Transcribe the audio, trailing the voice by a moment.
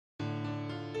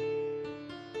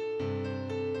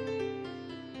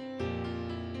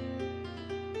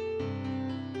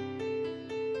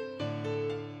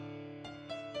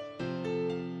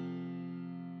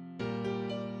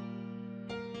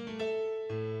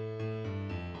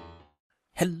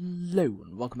Hello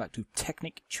and welcome back to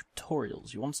Technic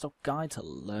Tutorials, your one-stop guide to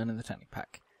learning the Technic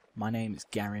Pack. My name is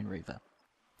Gar1onriva.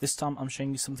 This time I'm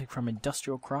showing you something from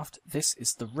Industrial Craft. This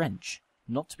is the wrench,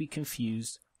 not to be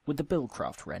confused with the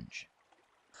Buildcraft wrench.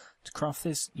 To craft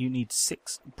this you need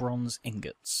 6 bronze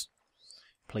ingots.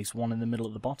 Place 1 in the middle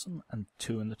of the bottom and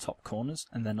 2 in the top corners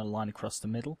and then a line across the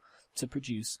middle to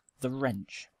produce the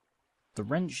wrench. The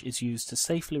wrench is used to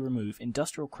safely remove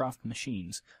Industrial Craft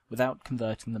machines without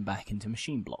converting them back into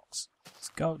machine blocks.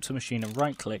 So go up to a machine and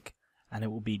right click and it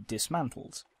will be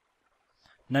dismantled.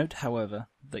 Note however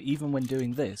that even when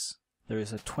doing this there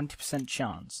is a 20%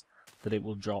 chance that it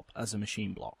will drop as a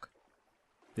machine block.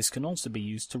 This can also be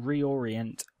used to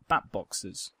reorient bat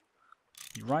boxes.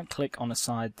 You right click on a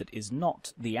side that is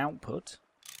not the output,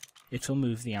 it will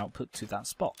move the output to that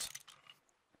spot.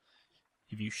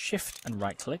 If you shift and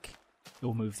right click, it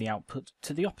will move the output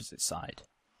to the opposite side.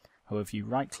 However, if you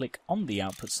right click on the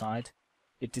output side,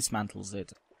 it dismantles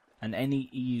it and any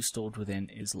EU stored within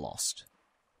is lost.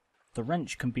 The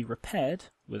wrench can be repaired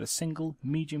with a single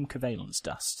medium covalence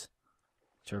dust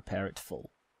to repair it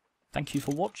full. Thank you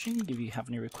for watching. If you have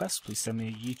any requests, please send me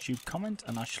a YouTube comment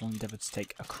and I shall endeavour to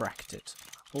take a crack at it.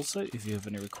 Also, if you have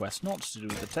any requests not to do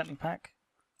with the Technic Pack,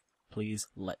 please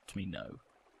let me know.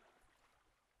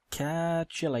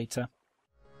 Catch you later.